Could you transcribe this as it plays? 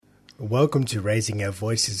Welcome to Raising Our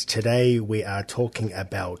Voices. Today we are talking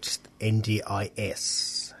about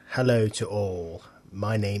NDIS. Hello to all.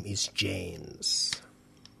 My name is James.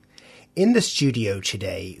 In the studio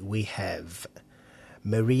today we have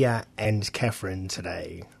Maria and Catherine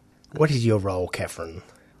today. What is your role, Catherine?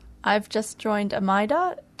 I've just joined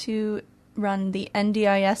Amida to run the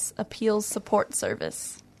NDIS Appeals Support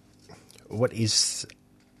Service. What is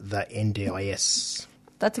the NDIS?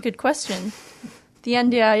 That's a good question. The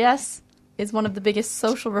NDIS is one of the biggest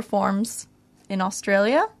social reforms in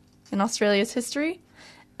Australia's history,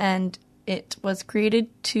 and it was created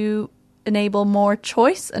to enable more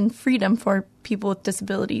choice and freedom for people with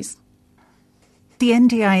disabilities. The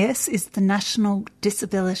NDIS is the National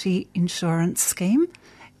Disability Insurance Scheme,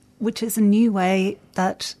 which is a new way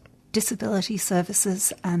that disability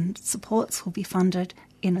services and supports will be funded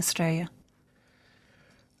in Australia.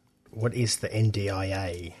 What is the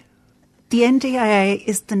NDIA? The NDIA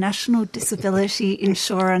is the National Disability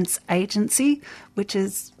Insurance Agency, which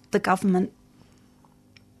is the government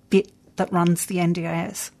bit that runs the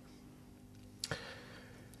NDIS.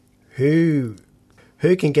 Who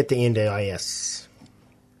can get the NDIS?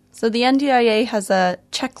 So the NDIA has a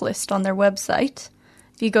checklist on their website.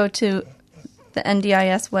 If you go to the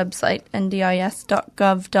NDIS website,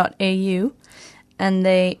 ndis.gov.au, and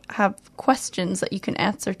they have questions that you can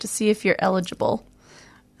answer to see if you're eligible.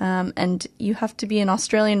 And you have to be an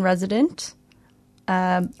Australian resident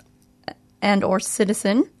and or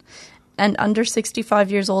citizen and under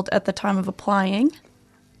 65 years old at the time of applying.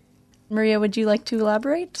 Maria, would you like to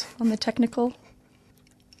elaborate on the technical?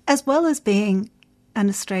 As well as being an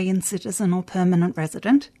Australian citizen or permanent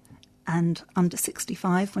resident and under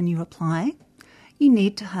 65 when you apply, you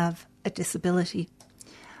need to have a disability.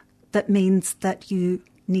 That means that you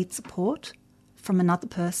need support from another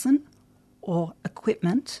person or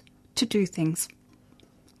equipment to do things.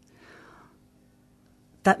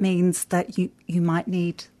 That means that you might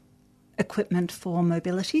need equipment for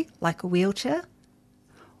mobility, like a wheelchair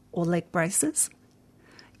or leg braces.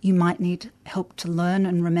 You might need help to learn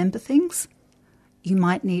and remember things. You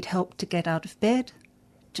might need help to get out of bed,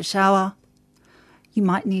 to shower. You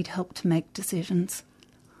might need help to make decisions,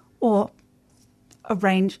 or a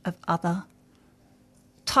range of other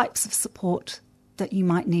types of support that you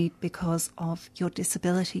might need because of your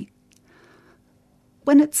disability.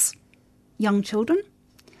 When it's young children,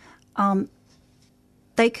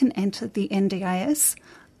 they can enter the NDIS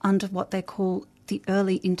under what they call the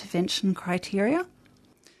early intervention criteria,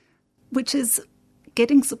 which is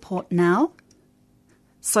getting support now,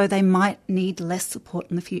 so they might need less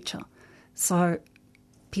support in the future. So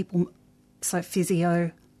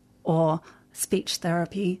physio or speech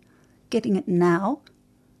therapy, getting it now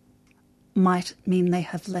might mean they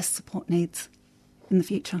have less support needs in the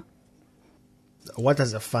future. What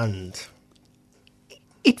does it fund?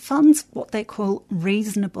 It funds what they call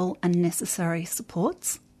reasonable and necessary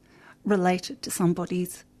supports related to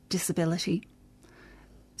somebody's disability.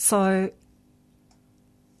 So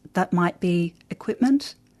that might be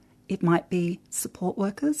equipment, it might be support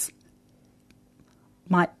workers,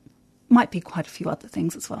 might be quite a few other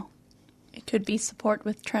things as well. It could be support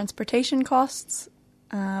with transportation costs.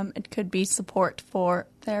 It could be support for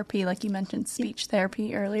therapy, like you mentioned, speech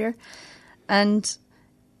therapy earlier. And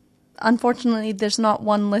unfortunately, there's not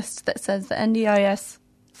one list that says the NDIS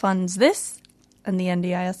funds this and the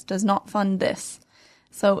NDIS does not fund this.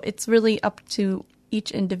 So it's really up to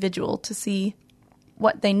each individual to see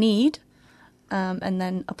what they need and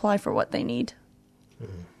then apply for what they need.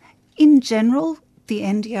 In general, the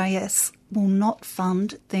NDIS will not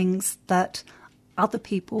fund things that other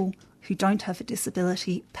people who don't have a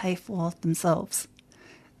disability pay for themselves.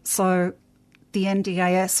 So the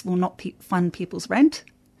NDIS will not fund people's rent.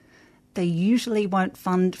 They usually won't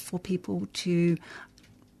fund for people to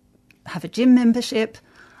have a gym membership,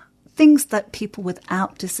 things that people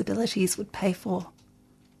without disabilities would pay for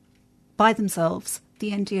by themselves.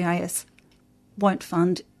 The NDIS won't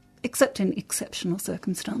fund except in exceptional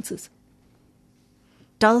circumstances.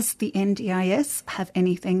 Does the NDIS have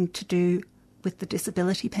anything to do with the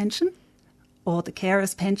disability pension or the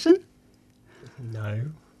carer's pension?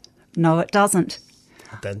 No. No, it doesn't.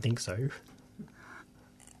 I don't think so.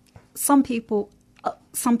 Some people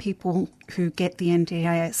who get the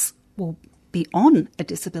NDIS will be on a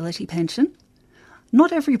disability pension.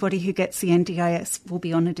 Not everybody who gets the NDIS will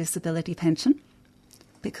be on a disability pension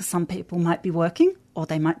because some people might be working or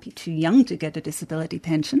they might be too young to get a disability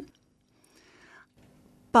pension.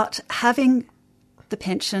 But having the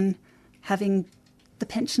pension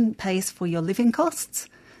pays for your living costs,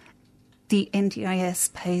 the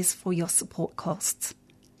NDIS pays for your support costs.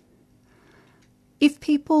 If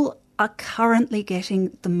people are currently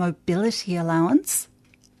getting the mobility allowance,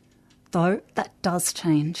 though that does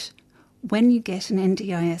change. When you get an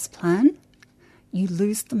NDIS plan, you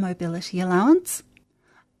lose the mobility allowance,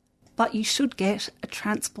 but you should get a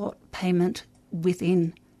transport payment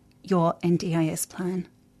within your NDIS plan.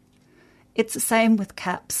 It's the same with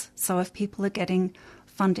CAPS. So if people are getting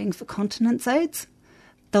funding for continence aids,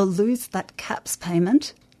 they'll lose that CAPS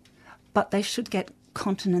payment, but they should get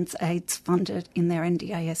continence aids funded in their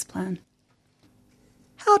NDIS plan.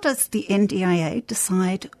 How does the NDIA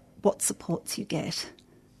decide what supports you get?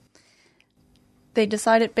 They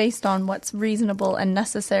decide it based on what's reasonable and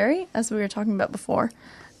necessary, as we were talking about before,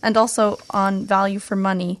 and also on value for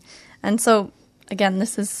money. And so, again,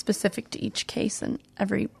 this is specific to each case and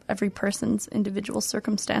every person's individual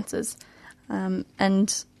circumstances.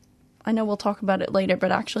 And I know we'll talk about it later,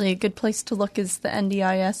 but actually a good place to look is the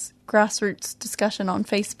NDIS grassroots discussion on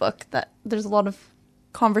Facebook. That there's a lot of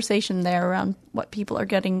conversation there around what people are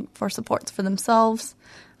getting for supports for themselves,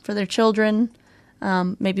 for their children,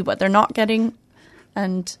 maybe what they're not getting.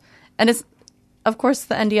 And it's, of course,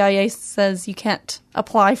 the NDIA says you can't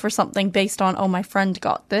apply for something based on, oh, my friend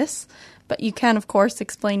got this. But you can, of course,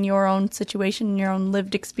 explain your own situation, your own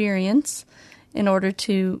lived experience in order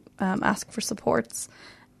to ask for supports.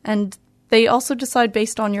 And they also decide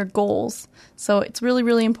based on your goals. So it's really,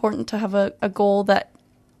 really important to have a goal that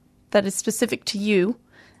is specific to you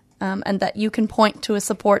and that you can point to a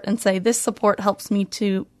support and say, this support helps me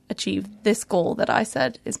to achieve this goal that I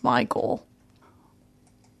said is my goal.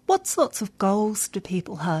 What sorts of goals do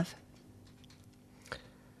people have?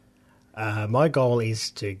 My goal is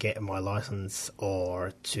to get my license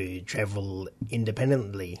or to travel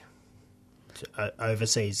independently to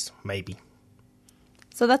overseas, maybe.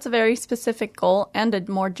 So that's a very specific goal and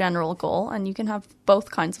a more general goal, and you can have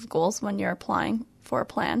both kinds of goals when you're applying for a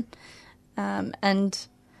plan. And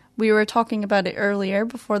we were talking about it earlier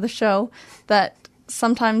before the show, that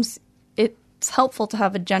sometimes it's helpful to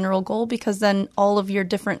have a general goal because then all of your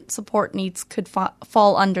different support needs could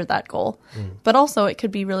fall under that goal. But also it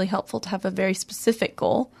could be really helpful to have a very specific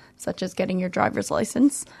goal, such as getting your driver's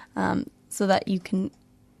license, so that you can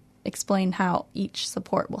explain how each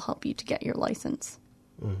support will help you to get your license.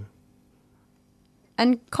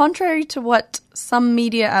 And contrary to what some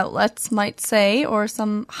media outlets might say or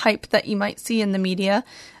some hype that you might see in the media,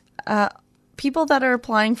 people that are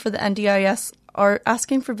applying for the NDIS are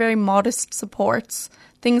asking for very modest supports,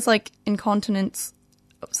 things like incontinence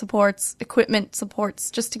supports, equipment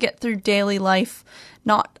supports, just to get through daily life,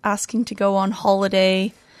 not asking to go on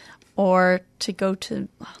holiday or to go to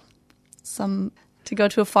a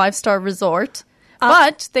 5-star resort.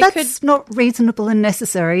 But that's not reasonable and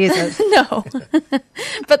necessary, is it? No.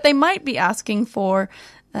 But they might be asking for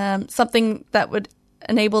something that would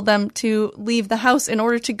enable them to leave the house in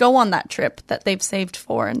order to go on that trip that they've saved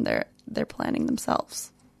for and they're planning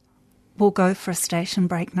themselves. We'll go for a station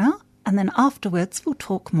break now, and then afterwards we'll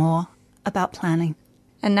talk more about planning.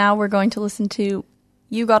 And now we're going to listen to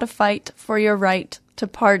You Gotta Fight for Your Right to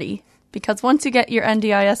Party, because once you get your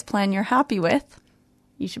NDIS plan you're happy with,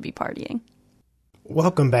 you should be partying.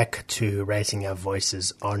 Welcome back to Raising Our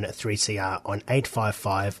Voices on 3CR on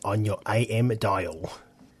 855 on your AM dial.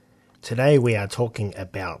 Today we are talking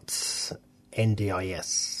about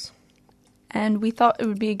NDIS. And we thought it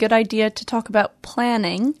would be a good idea to talk about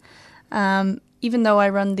planning. Even though I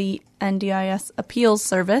run the NDIS appeals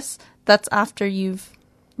service, that's after you've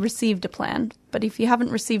received a plan. But if you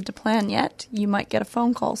haven't received a plan yet, you might get a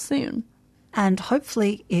phone call soon. And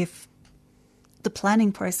hopefully if the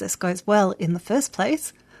planning process goes well in the first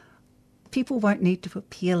place, people won't need to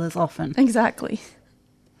appeal as often. Exactly.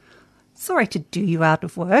 Sorry to do you out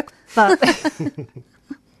of work, but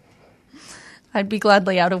I'd be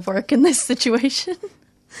gladly out of work in this situation.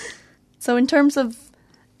 So in terms of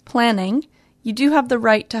planning, you do have the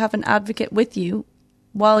right to have an advocate with you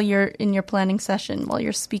while you're in your planning session, while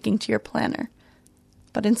you're speaking to your planner.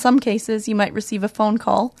 But in some cases, you might receive a phone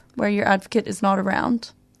call where your advocate is not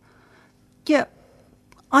around. Yeah,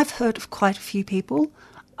 I've heard of quite a few people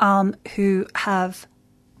who have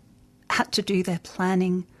had to do their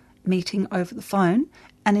planning meeting over the phone.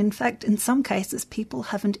 And in fact, in some cases, people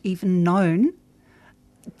haven't even known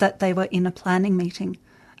that they were in a planning meeting.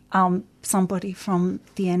 Somebody from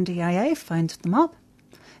the NDIA phoned them up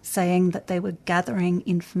saying that they were gathering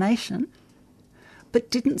information, but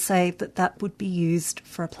didn't say that that would be used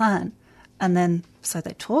for a plan. And then, so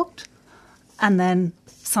they talked, and then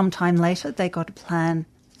sometime later they got a plan.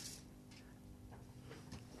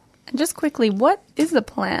 And just quickly, what is a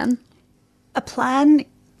plan? A plan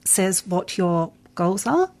says what your goals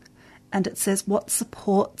are, and it says what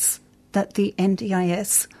supports that the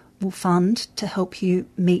NDIS will fund to help you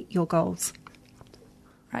meet your goals.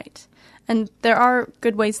 Right. And there are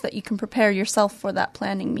good ways that you can prepare yourself for that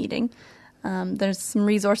planning meeting. There's some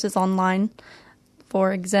resources online.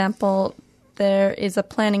 For example, there is a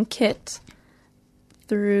planning kit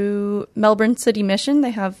through Melbourne City Mission.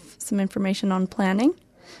 They have some information on planning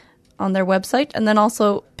on their website. And then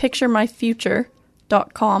also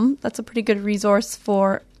picturemyfuture.com. That's a pretty good resource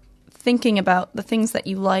for thinking about the things that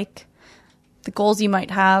you like, the goals you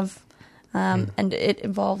might have. And it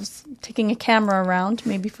involves taking a camera around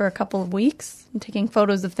maybe for a couple of weeks and taking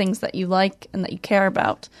photos of things that you like and that you care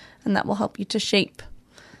about. And that will help you to shape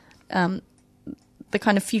the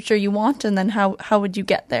kind of future you want, and then how would you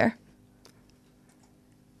get there?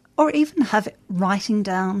 Or even have it writing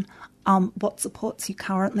down what supports you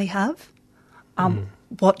currently have,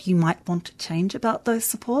 what you might want to change about those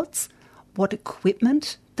supports, what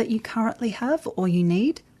equipment that you currently have or you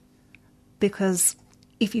need. Because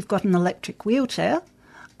if you've got an electric wheelchair,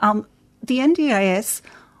 the NDIS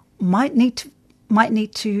might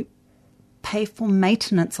need to pay for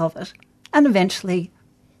maintenance of it and eventually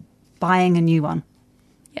buying a new one.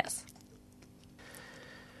 Yes.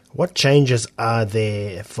 What changes are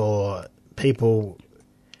there for people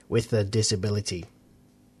with a disability?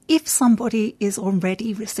 If somebody is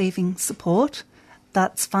already receiving support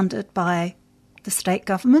that's funded by the state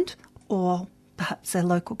government or perhaps their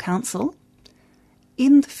local council,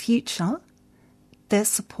 in the future, their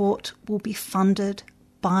support will be funded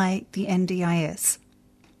by the NDIS.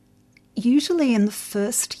 Usually in the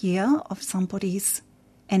first year of somebody's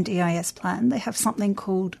NDIS plan, they have something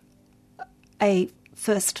called a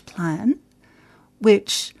first plan,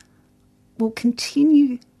 which will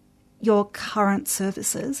continue your current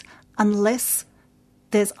services unless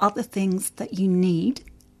there's other things that you need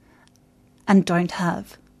and don't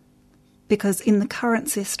have. Because in the current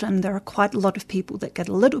system, there are quite a lot of people that get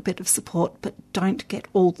a little bit of support but don't get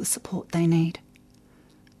all the support they need.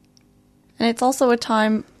 And it's also a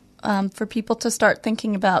time for people to start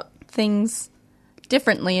thinking about things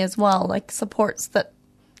differently as well, like supports that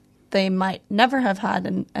they might never have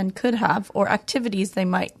had and could have, or activities they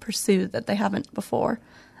might pursue that they haven't before,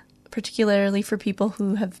 particularly for people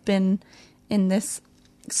who have been in this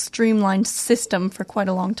streamlined system for quite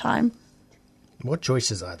a long time. What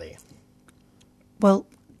choices are there? Well,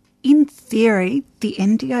 in theory, the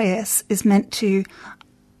NDIS is meant to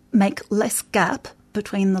make less gap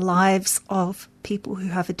between the lives of people who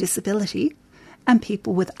have a disability and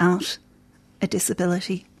people without a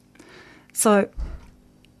disability. So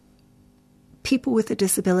people with a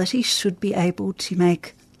disability should be able to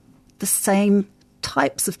make the same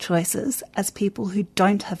types of choices as people who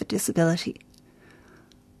don't have a disability.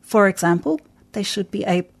 For example, they should be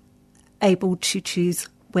able to choose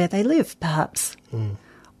where they live, perhaps,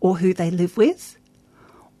 or who they live with,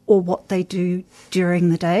 or what they do during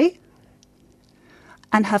the day,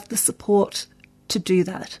 and have the support to do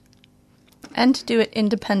that. And to do it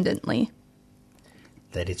independently.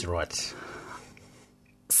 That is right.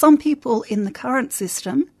 Some people in the current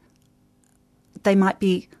system, they might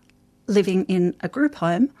be living in a group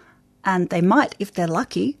home, and they might, if they're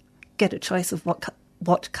lucky, get a choice of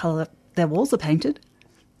what colour their walls are painted,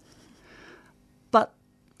 but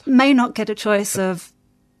may not get a choice of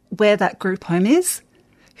where that group home is,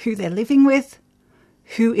 who they're living with,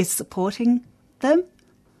 who is supporting them.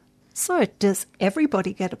 So does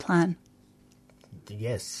everybody get a plan?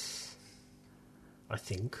 Yes, I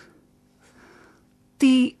think.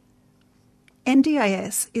 The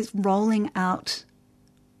NDIS is rolling out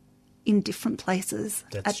in different places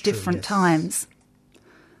at different times.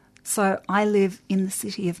 So I live in the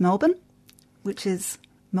city of Melbourne, which is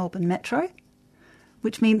Melbourne Metro,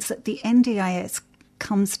 which means that the NDIS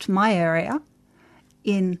comes to my area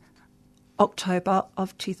in October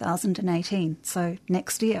of 2018, so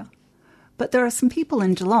next year. But there are some people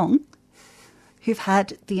in Geelong who've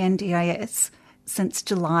had the NDIS since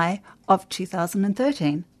July of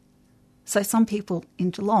 2013. So some people in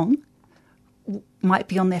Geelong might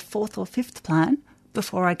be on their fourth or fifth plan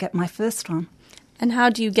before I get my first one. And how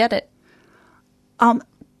do you get it?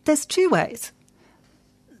 There's two ways.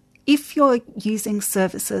 If you're using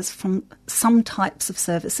services from some types of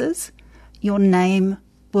services, your name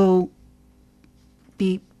will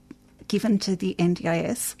be given to the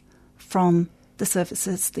NDIS from the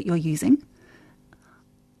services that you're using.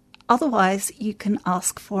 Otherwise, you can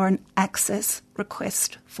ask for an access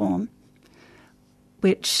request form,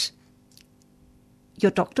 which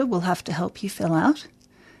your doctor will have to help you fill out,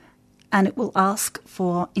 and it will ask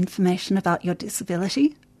for information about your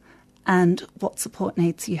disability and what support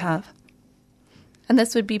needs you have. And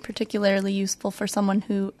this would be particularly useful for someone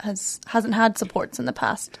who hasn't had supports in the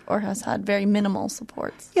past or has had very minimal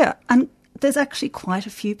supports. Yeah, and there's actually quite a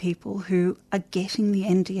few people who are getting the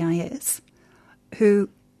NDIS who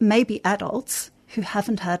may be adults who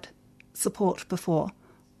haven't had support before.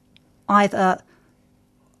 Either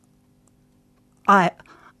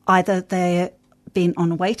they've been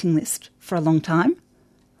on a waiting list for a long time,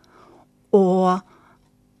 or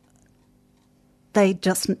they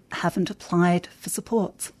just haven't applied for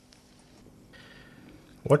supports.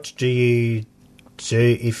 What do you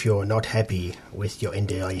do if you're not happy with your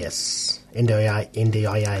NDIS?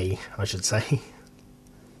 NDIA, I should say.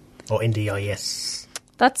 Or NDIS.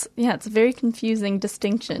 It's a very confusing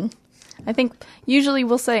distinction. I think usually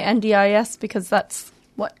we'll say NDIS because that's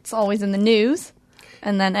what's always in the news,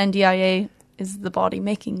 and then NDIA is the body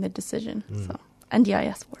making the decision. So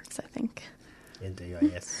NDIS works, I think.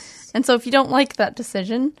 NDIS. And so if you don't like that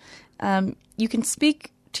decision, you can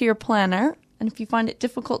speak to your planner, and if you find it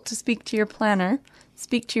difficult to speak to your planner,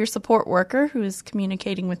 speak to your support worker who is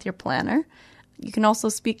communicating with your planner. You can also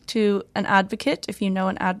speak to an advocate if you know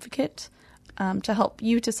an advocate to help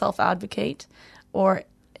you to self-advocate, or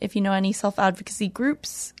if you know any self-advocacy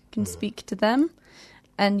groups, you can speak to them.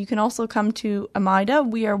 And you can also come to AMIDA.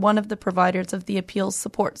 We are one of the providers of the Appeals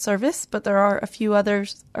Support Service, but there are a few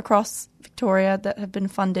others across Victoria that have been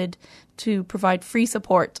funded to provide free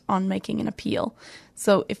support on making an appeal.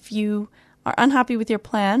 So if you are unhappy with your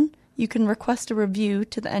plan, you can request a review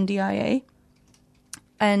to the NDIA.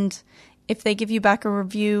 And if they give you back a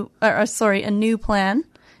new plan,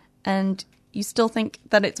 and you still think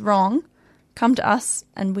that it's wrong, come to us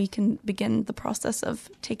and we can begin the process of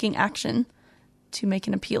taking action to make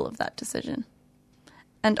an appeal of that decision.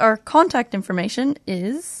 And our contact information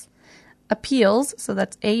is appeals, so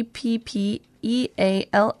that's APPEALS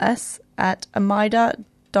at amida.org.au,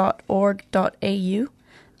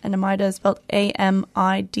 and AMIDA is spelled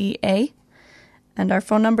AMIDA, and our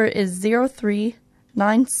phone number is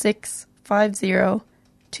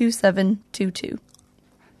 0396502722.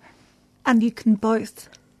 And you can both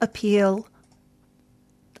appeal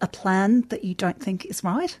a plan that you don't think is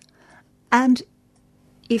right, and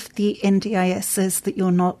if the NDIS says that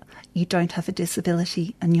you don't have a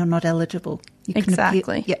disability and you're not eligible, you can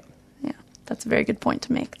exactly. appeal. Yeah, that's a very good point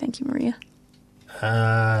to make. Thank you, Maria.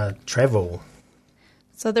 Travel.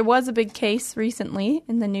 So there was a big case recently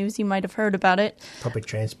in the news. You might have heard about it. Public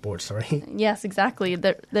transport, sorry. Yes, exactly.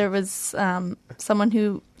 There was someone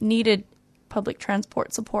who needed public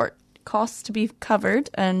transport support costs to be covered,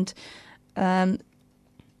 and the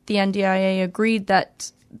NDIA agreed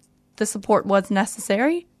that the support was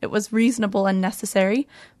necessary. It was reasonable and necessary,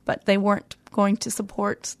 but they weren't going to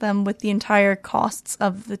support them with the entire costs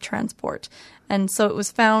of the transport. And so it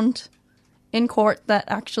was found in court that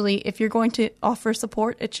actually, if you're going to offer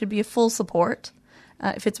support, it should be a full support.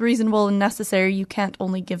 If it's reasonable and necessary, you can't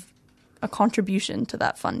only give a contribution to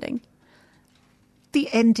that funding. The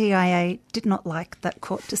NDIA did not like that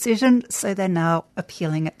court decision, so they're now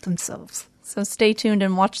appealing it themselves. So stay tuned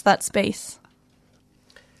and watch that space.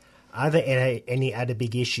 Are there any other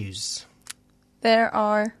big issues? There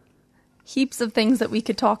are heaps of things that we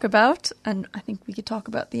could talk about, and I think we could talk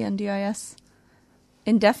about the NDIS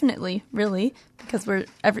indefinitely, really, because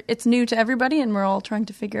it's new to everybody, and we're all trying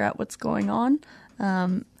to figure out what's going on,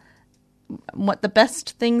 what the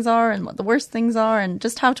best things are and what the worst things are, and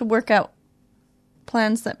just how to work out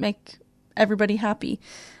plans that make everybody happy.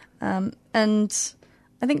 And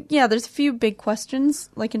I think, there's a few big questions,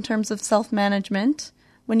 like in terms of self-management.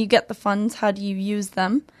 When you get the funds, how do you use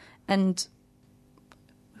them? And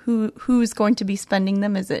who's going to be spending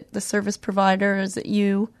them? Is it the service provider? Is it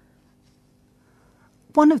you?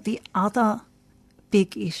 One of the other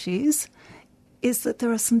big issues is that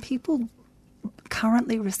there are some people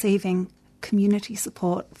currently receiving community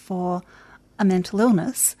support for a mental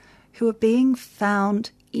illness who are being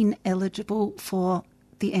found ineligible for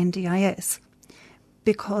the NDIS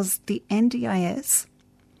because the NDIS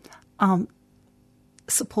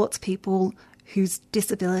supports people whose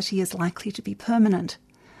disability is likely to be permanent.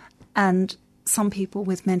 And some people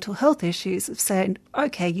with mental health issues have said,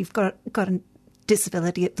 okay, you've got a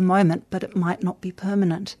disability at the moment, but it might not be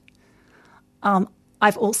permanent.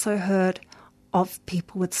 I've also heard of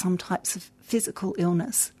people with some types of physical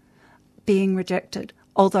illness being rejected,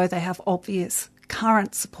 although they have obvious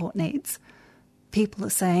current support needs. People are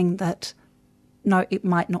saying that, no, it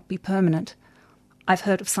might not be permanent. I've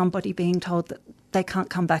heard of somebody being told that they can't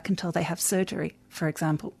come back until they have surgery, for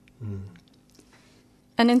example. Mm.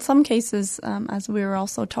 And in some cases, as we were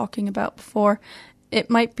also talking about before, it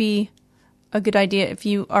might be a good idea if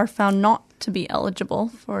you are found not to be eligible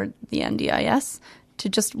for the NDIS to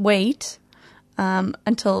just wait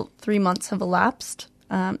until 3 months have elapsed,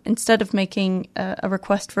 instead of making a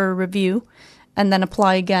request for a review and then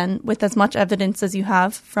apply again with as much evidence as you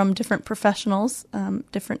have from different professionals,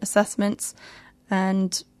 different assessments,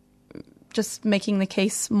 and just making the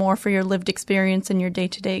case more for your lived experience and your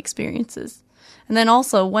day-to-day experiences. And then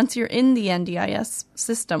also, once you're in the NDIS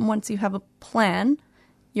system, once you have a plan,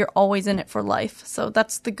 you're always in it for life. So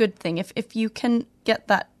that's the good thing. If you can get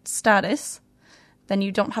that status, then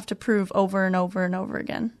you don't have to prove over and over and over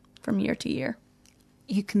again from year to year.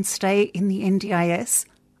 You can stay in the NDIS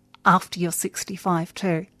after you're 65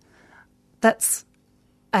 too. That's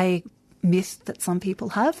a myth that some people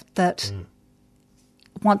have, that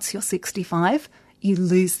once you're 65, you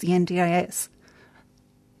lose the NDIS.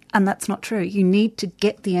 And that's not true. You need to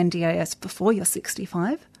get the NDIS before you're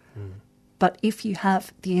 65. But if you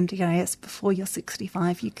have the NDIS before you're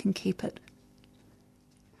 65, you can keep it.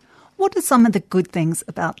 What are some of the good things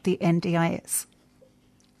about the NDIS?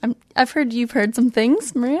 I've heard you've heard some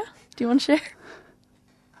things, Maria. Do you want to share?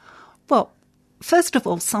 Well, first of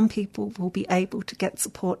all, some people will be able to get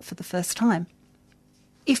support for the first time.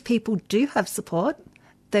 If people do have support,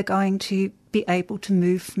 they're going to be able to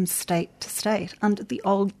move from state to state. Under the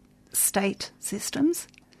old state systems,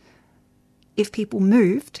 if people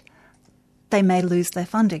moved, they may lose their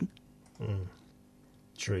funding.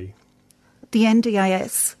 True. The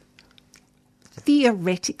NDIS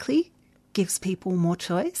theoretically gives people more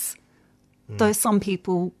choice, though some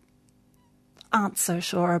people aren't so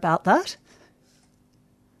sure about that.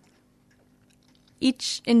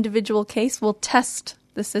 Each individual case will test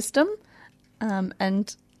the system,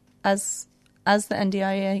 and as the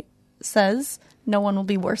NDIA says, no one will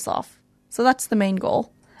be worse off. So that's the main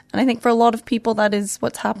goal. And I think for a lot of people that is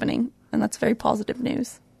what's happening, and that's very positive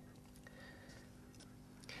news.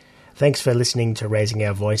 Thanks for listening to Raising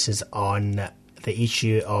Our Voices on the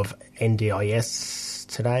issue of NDIS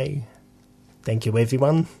today. Thank you,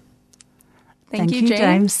 everyone. Thank you,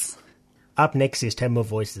 James. Up next is 10 More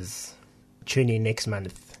Voices. Tune in next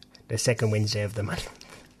month, the second Wednesday of the month.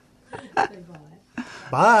 Bye.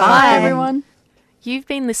 Bye, everyone. You've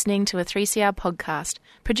been listening to a 3CR podcast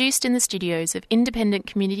produced in the studios of independent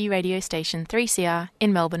community radio station 3CR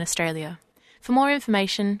in Melbourne, Australia. For more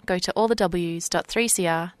information, go to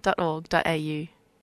allthews.3cr.org.au.